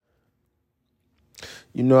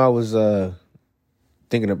I was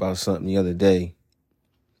thinking about something the other day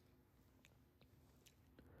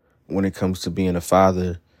when it comes to being a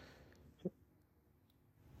father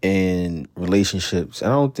and relationships. I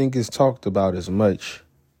don't think it's talked about as much,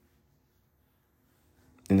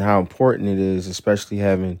 and how important it is, especially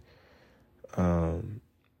having a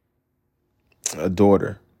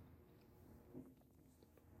daughter.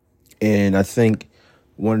 And I think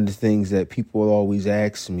one of the things that people always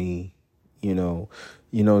ask me,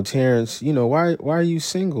 Terrence, why are you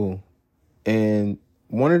single? And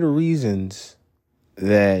one of the reasons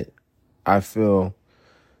that I feel,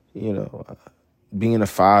 you know, being a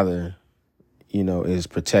father, is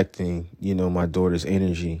protecting, my daughter's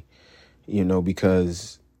energy,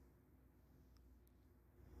 because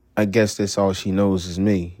I guess that's all she knows is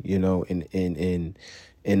me, and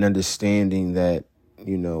understanding that,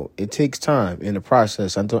 it takes time in the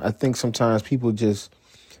process. I think sometimes people just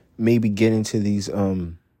maybe get into these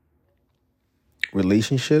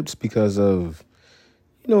relationships because of,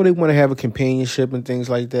 they want to have a companionship and things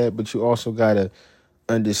like that, but you also gotta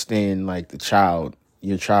understand like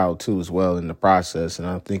your child too as well in the process. And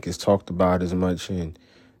I don't think it's talked about as much in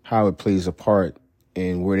how it plays a part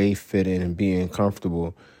and where they fit in and being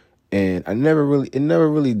comfortable. And it never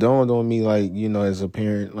really dawned on me, like, as a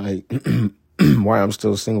parent, like why I'm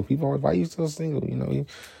still single. People always, why you still single?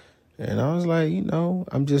 And I was like,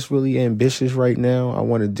 I'm just really ambitious right now. I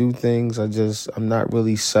want to do things. I'm not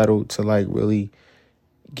really settled to like really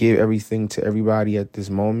give everything to everybody at this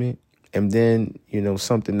moment. And then,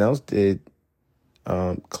 something else did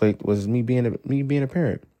click was me being a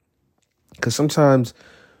parent. Because sometimes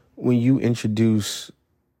when you introduce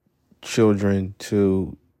children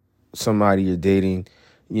to somebody you're dating,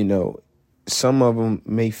 some of them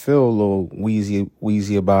may feel a little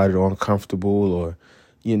wheezy about it or uncomfortable, or,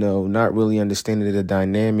 not really understanding the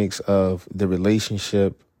dynamics of the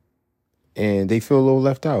relationship, and they feel a little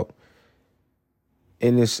left out.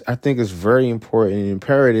 And I think it's very important and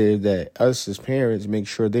imperative that us as parents make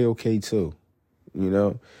sure they're okay too.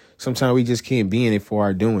 Sometimes we just can't be in it for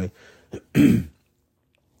our doing. And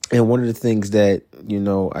one of the things that,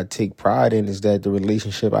 I take pride in is that the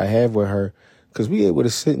relationship I have with her, because we able to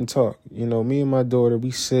sit and talk. Me and my daughter, we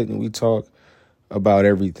sit and we talk about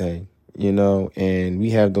everything, and we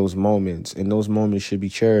have those moments, and those moments should be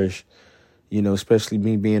cherished, especially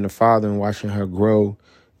me being a father and watching her grow,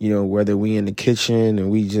 whether we in the kitchen and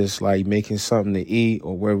we just like making something to eat,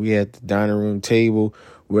 or where we at the dining room table,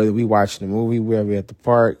 whether we watching a movie, whether we at the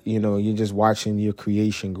park, you're just watching your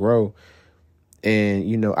creation grow.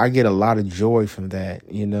 And, I get a lot of joy from that,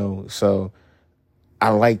 so I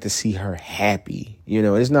like to see her happy.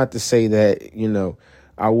 It's not to say that,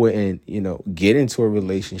 I wouldn't, get into a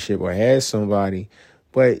relationship or have somebody,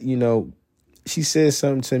 but, she said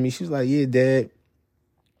something to me. She's like, yeah, Dad.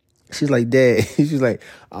 She's like, Dad, she's like,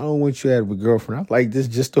 I don't want you to have a girlfriend. I'm like, this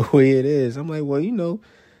just the way it is. I'm like, well,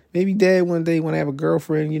 maybe Dad one day when I have a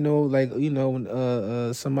girlfriend,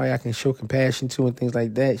 somebody I can show compassion to and things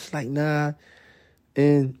like that. She's like, nah.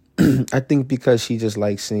 And I think because she just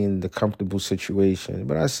likes seeing the comfortable situation.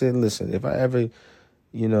 But I said, listen, if I ever,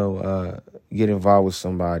 get involved with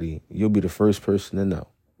somebody, you'll be the first person to know.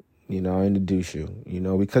 I'll introduce you,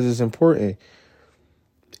 because it's important.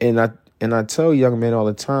 And I tell young men all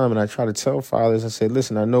the time, and I try to tell fathers, I say,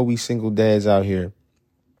 listen, I know we single dads out here,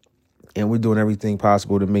 and we're doing everything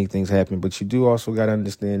possible to make things happen. But you do also got to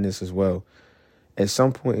understand this as well. At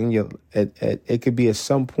some point it could be at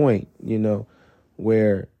some point,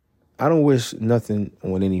 where I don't wish nothing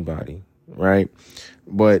on anybody, right?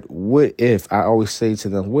 But what if, I always say to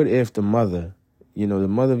them, what if the mother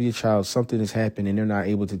of your child, something has happened and they're not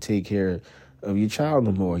able to take care of your child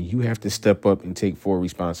no more? You have to step up and take full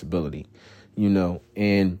responsibility,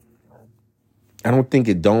 and I don't think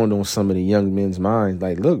it dawned on some of the young men's minds,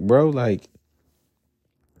 like, look, bro, like,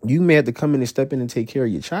 you may have to come in and step in and take care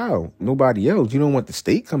of your child. Nobody else. You don't want the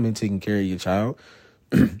state coming and taking care of your child.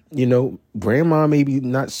 Grandma may be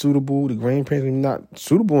not suitable. The grandparents may be not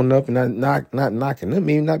suitable enough, and not knocking them.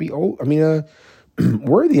 Maybe not be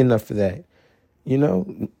worthy enough for that.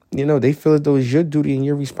 They feel as though it's your duty and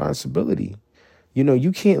your responsibility.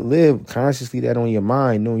 You can't live consciously that on your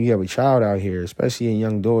mind, knowing you have a child out here, especially a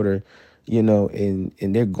young daughter, and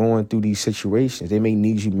they're going through these situations. They may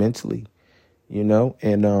need you mentally, and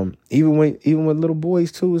even with little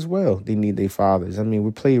boys too as well, they need their fathers. I mean,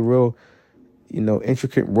 we play a real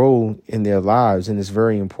intricate role in their lives, and it's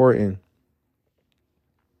very important.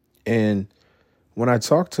 And when I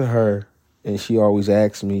talk to her, and she always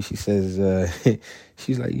asks me, she says,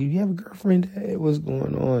 she's like, you have a girlfriend, Dad? What's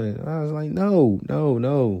going on? And I was like, no.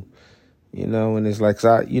 And it's like,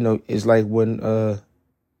 it's like when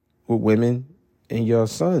with women and your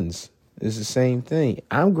sons. It's the same thing.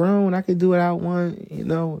 I'm grown. I could do what I want,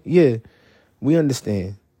 Yeah, we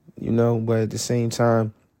understand, but at the same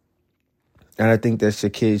time, and I think that's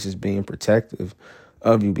your kids just being protective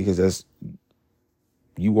of you because that's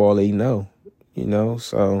you all they know,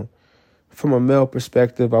 So from a male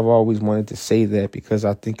perspective, I've always wanted to say that because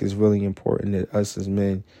I think it's really important that us as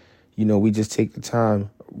men, we just take the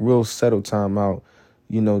time, real settled time out,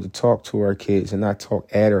 to talk to our kids and not talk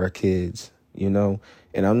at our kids,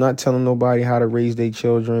 And I'm not telling nobody how to raise their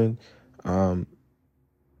children.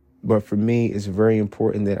 But for me, it's very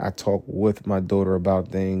important that I talk with my daughter about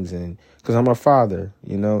things, and because I'm a father,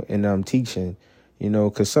 and I'm teaching,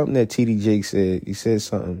 because something that T.D. Jakes said, he said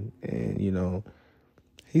something, and,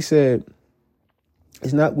 he said,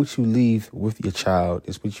 it's not what you leave with your child,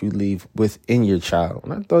 it's what you leave within your child.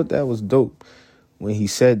 And I thought that was dope when he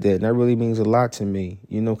said that, and that really means a lot to me,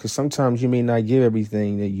 because sometimes you may not give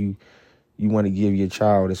everything that you want to give your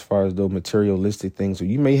child as far as those materialistic things. Or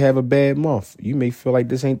you may have a bad month. You may feel like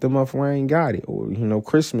this ain't the month where I ain't got it. Or,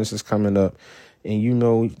 Christmas is coming up and,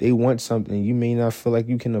 they want something. You may not feel like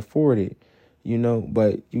you can afford it,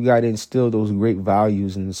 but you got to instill those great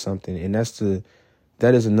values into something. And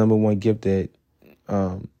that is the number one gift that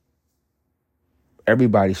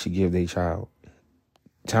everybody should give their child.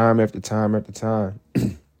 Time after time after time.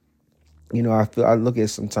 I look at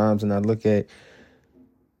sometimes and I look at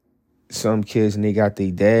some kids and they got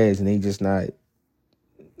their dads and they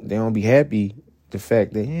don't be happy the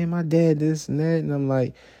fact that, hey, my dad this and that. And I'm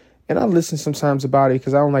like, and I listen sometimes about it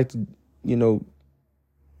because I don't like to,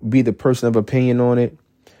 be the person of opinion on it.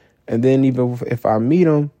 And then even if I meet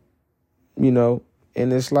him, and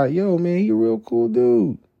it's like, yo, man, he a real cool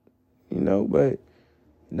dude, but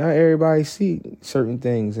not everybody see certain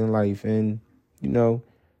things in life. And,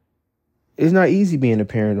 it's not easy being a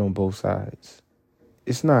parent on both sides.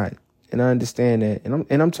 It's not. And I understand that.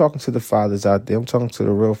 And I'm talking to the fathers out there. I'm talking to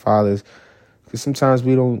the real fathers because sometimes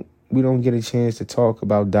we don't get a chance to talk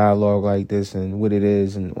about dialogue like this and what it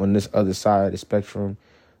is and on this other side of the spectrum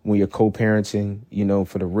when you're co-parenting,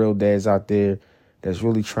 for the real dads out there that's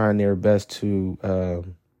really trying their best to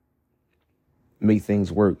make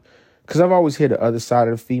things work. Because I've always heard the other side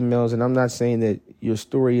of the females, and I'm not saying that your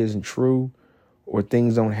story isn't true or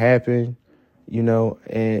things don't happen.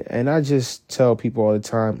 And I just tell people all the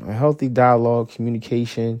time, a healthy dialogue,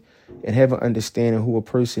 communication, and have an understanding who a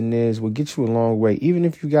person is will get you a long way, even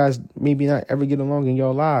if you guys maybe not ever get along in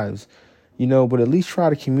your lives, but at least try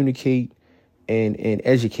to communicate and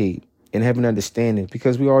educate and have an understanding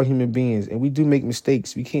because we are human beings and we do make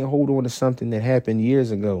mistakes. We can't hold on to something that happened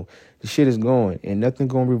years ago. The shit is gone and nothing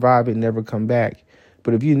going to revive it and never come back.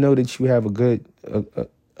 But if you know that you have a good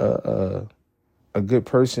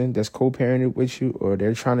person that's co-parented with you or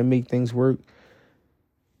they're trying to make things work,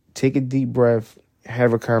 take a deep breath,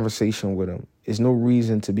 have a conversation with them. There's no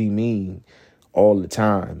reason to be mean all the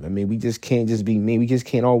time. I mean, we just can't just be mean. We just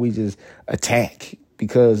can't always just attack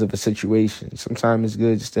because of a situation. Sometimes it's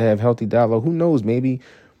good just to have healthy dialogue. Who knows? Maybe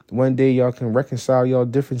one day y'all can reconcile y'all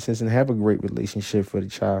differences and have a great relationship for the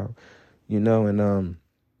child, and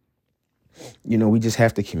we just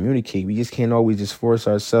have to communicate. We just can't always just force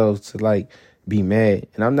ourselves to be mad.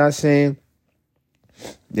 And I'm not saying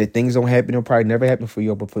that things don't happen. It'll probably never happen for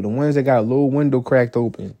you. But for the ones that got a little window cracked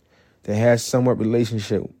open, that has somewhat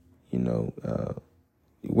relationship,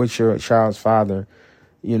 with your child's father,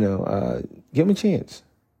 give him a chance,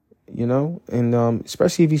 and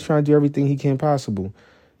especially if he's trying to do everything he can possible.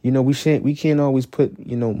 We can't always put,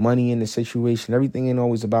 money in the situation. Everything ain't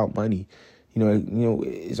always about money.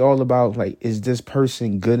 It's all about is this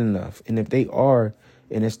person good enough? And if they are,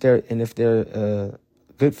 and if they're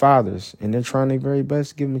good fathers and they're trying their very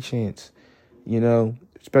best, give them a chance,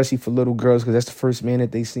 especially for little girls, because that's the first man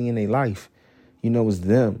that they see in their life, is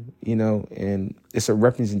them, and it's a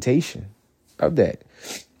representation of that.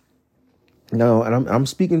 No, and I'm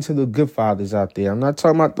speaking to the good fathers out there. I'm not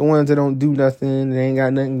talking about the ones that don't do nothing, they ain't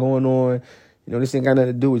got nothing going on. This ain't got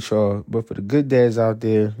nothing to do with y'all. But for the good dads out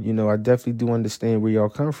there, I definitely do understand where y'all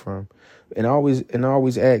come from. And I always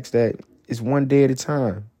ask that it's one day at a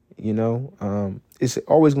time, It's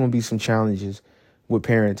always going to be some challenges with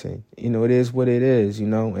parenting. It is what it is,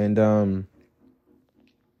 and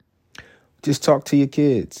just talk to your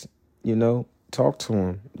kids, talk to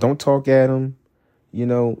them. Don't talk at them,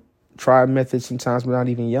 try methods sometimes without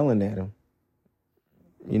even yelling at them,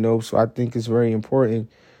 so I think it's very important.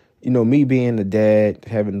 Me being the dad,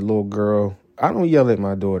 having a little girl, I don't yell at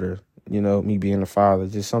my daughter, me being a father,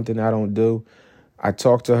 just something I don't do. I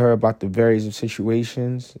talk to her about the various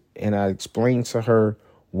situations and I explain to her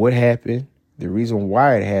what happened, the reason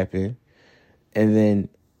why it happened, and then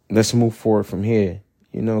let's move forward from here.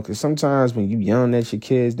 Because sometimes when you yelling at your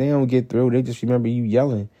kids, they don't get through. They just remember you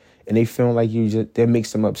yelling, and they feel like that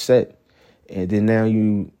makes them upset. And then now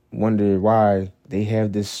you wonder why they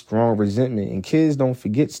have this strong resentment. And kids don't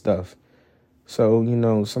forget stuff. So,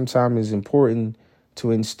 sometimes it's important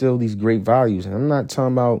to instill these great values. And I'm not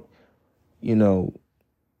talking about,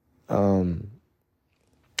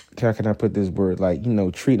 how can I put this word? Like,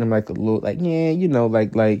 treating them like a little, like, yeah,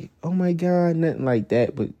 like, oh my God, nothing like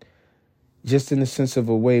that. But just in the sense of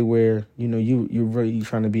a way where, you're really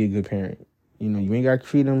trying to be a good parent. You ain't got to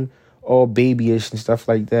treat them all babyish and stuff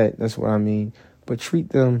like that. That's what I mean. But treat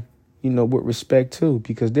them, with respect too,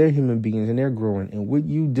 because they're human beings and they're growing. And what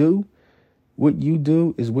you do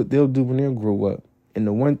is what they'll do when they grow up. And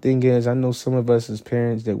the one thing is, I know some of us as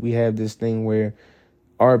parents that we have this thing where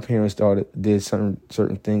our parents did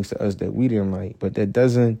certain things to us that we didn't like, but that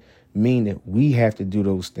doesn't mean that we have to do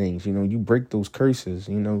those things. You break those curses.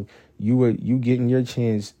 You getting your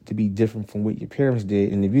chance to be different from what your parents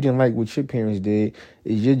did. And if you didn't like what your parents did,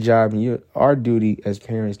 it's your job and our duty as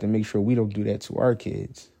parents to make sure we don't do that to our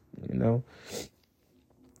kids.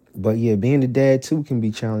 But yeah, being a dad too can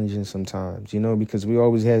be challenging sometimes. Because we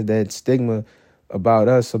always have that stigma about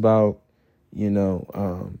us about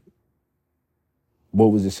what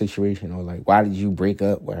was the situation, or like, why did you break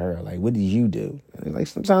up with her? Like, what did you do? And like,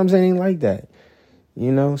 sometimes it ain't like that.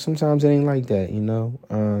 Sometimes it ain't like that.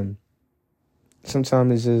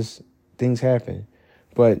 Sometimes it's just things happen,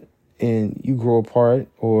 and you grow apart,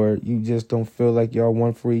 or you just don't feel like y'all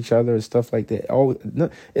one for each other, or stuff like that.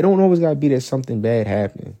 It don't always gotta be that something bad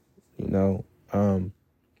happened.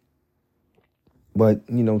 But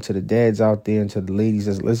to the dads out there and to the ladies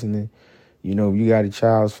that's listening, you got a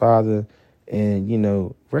child's father.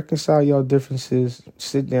 And, reconcile y'all differences,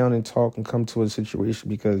 sit down and talk and come to a situation,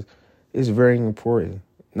 because it's very important.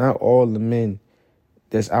 Not all the men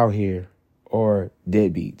that's out here are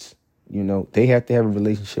deadbeats. They have to have a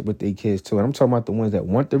relationship with their kids too. And I'm talking about the ones that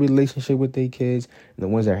want the relationship with their kids and the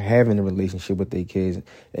ones that are having a relationship with their kids.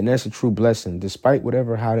 And that's a true blessing. Despite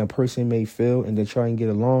how that person may feel and they try and get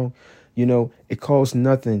along, it costs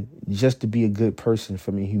nothing just to be a good person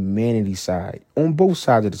from a humanity side, on both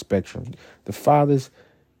sides of the spectrum, the fathers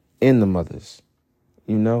and the mothers.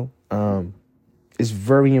 It's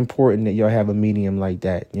very important that y'all have a medium like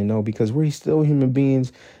that, because we're still human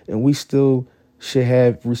beings and we still should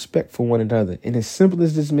have respect for one another. And as simple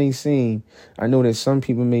as this may seem, I know that some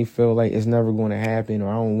people may feel like it's never going to happen, or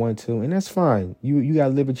I don't want to, and that's fine. You got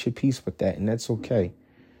to live at your peace with that, and that's okay.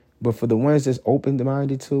 But for the ones that's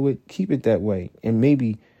open-minded to it, keep it that way. And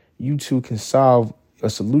maybe you two can solve a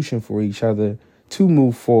solution for each other to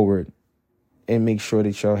move forward and make sure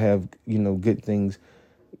that y'all have, good things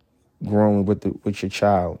growing with your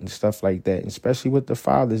child and stuff like that, and especially with the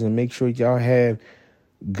fathers, and make sure y'all have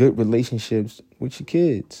good relationships with your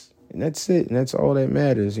kids. And that's it. And that's all that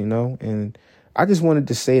matters, And I just wanted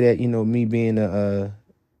to say that, me being a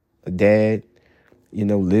dad,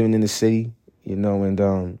 living in the city,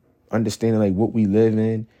 and understanding like what we live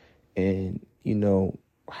in and,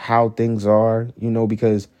 how things are,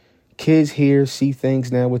 because kids see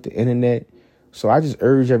things now with the internet. So I just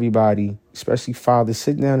urge everybody, especially fathers,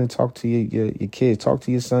 sit down and talk to your kids, talk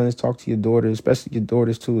to your sons, talk to your daughters, especially your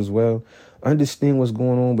daughters too as well. Understand what's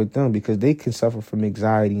going on with them, because they can suffer from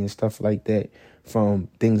anxiety and stuff like that from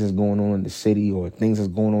things that's going on in the city or things that's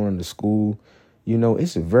going on in the school.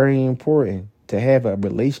 It's very important to have a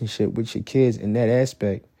relationship with your kids in that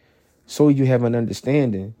aspect, so you have an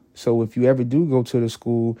understanding. So if you ever do go to the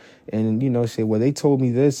school and, say, well, they told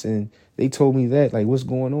me this and they told me that, like, what's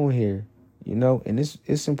going on here? And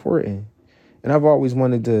it's important. And I've always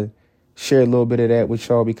wanted to share a little bit of that with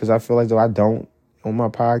y'all, because I feel like though I don't on my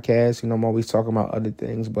podcast, I'm always talking about other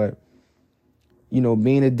things. But,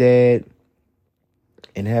 being a dad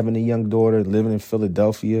and having a young daughter living in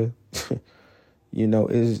Philadelphia,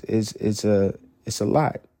 it's a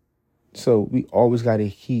lot. So we always got to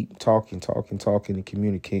keep talking and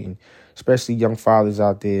communicating, especially young fathers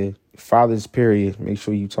out there. Fathers, period. Make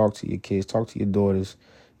sure you talk to your kids, talk to your daughters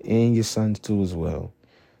and your sons too as well,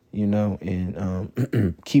 and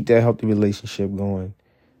keep that healthy relationship going.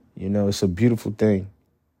 It's a beautiful thing,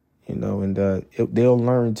 and they'll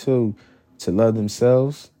learn too to love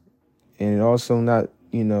themselves, and also not,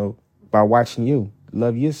 by watching you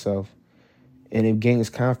love yourself. And it gains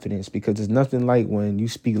confidence, because there's nothing like when you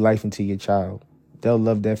speak life into your child. They'll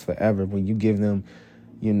love that forever when you give them,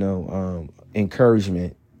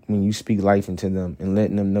 encouragement, when you speak life into them and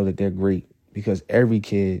letting them know that they're great, because every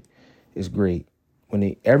kid is great.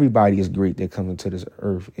 Everybody is great that comes into this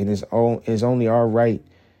earth. And it's only our right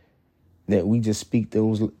that we just speak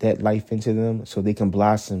that life into them so they can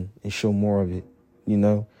blossom and show more of it,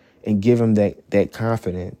 and give them that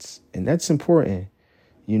confidence. And that's important,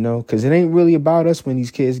 because it ain't really about us when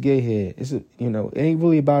these kids get here. It ain't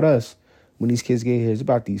really about us when these kids get here. It's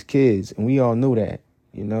about these kids, and we all know that,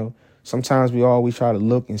 Sometimes we always try to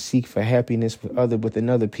look and seek for happiness within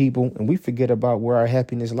other people, and we forget about where our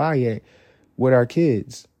happiness lie at with our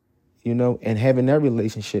kids, and having that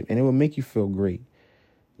relationship, and it will make you feel great,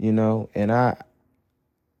 and I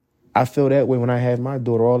feel that way when I have my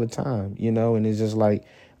daughter all the time, and it's just like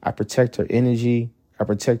I protect her energy, I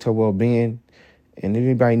protect her well-being, and if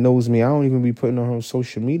anybody knows me, I don't even be putting her on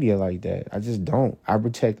social media like that. I just don't. I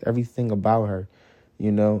protect everything about her,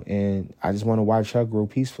 and I just want to watch her grow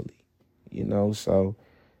peacefully. So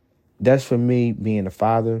that's for me being a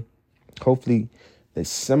father. Hopefully that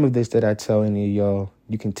some of this that I tell any of y'all,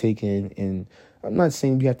 you can take in. And I'm not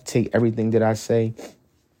saying you have to take everything that I say,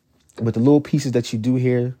 but the little pieces that you do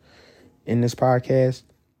hear in this podcast,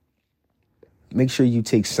 make sure you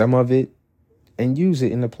take some of it and use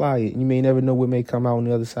it and apply it. You may never know what may come out on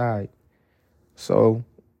the other side. So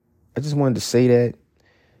I just wanted to say that.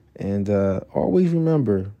 And always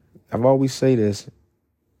remember, I've always say this,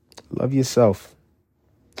 love yourself.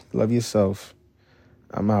 Love yourself.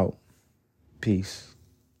 I'm out. Peace.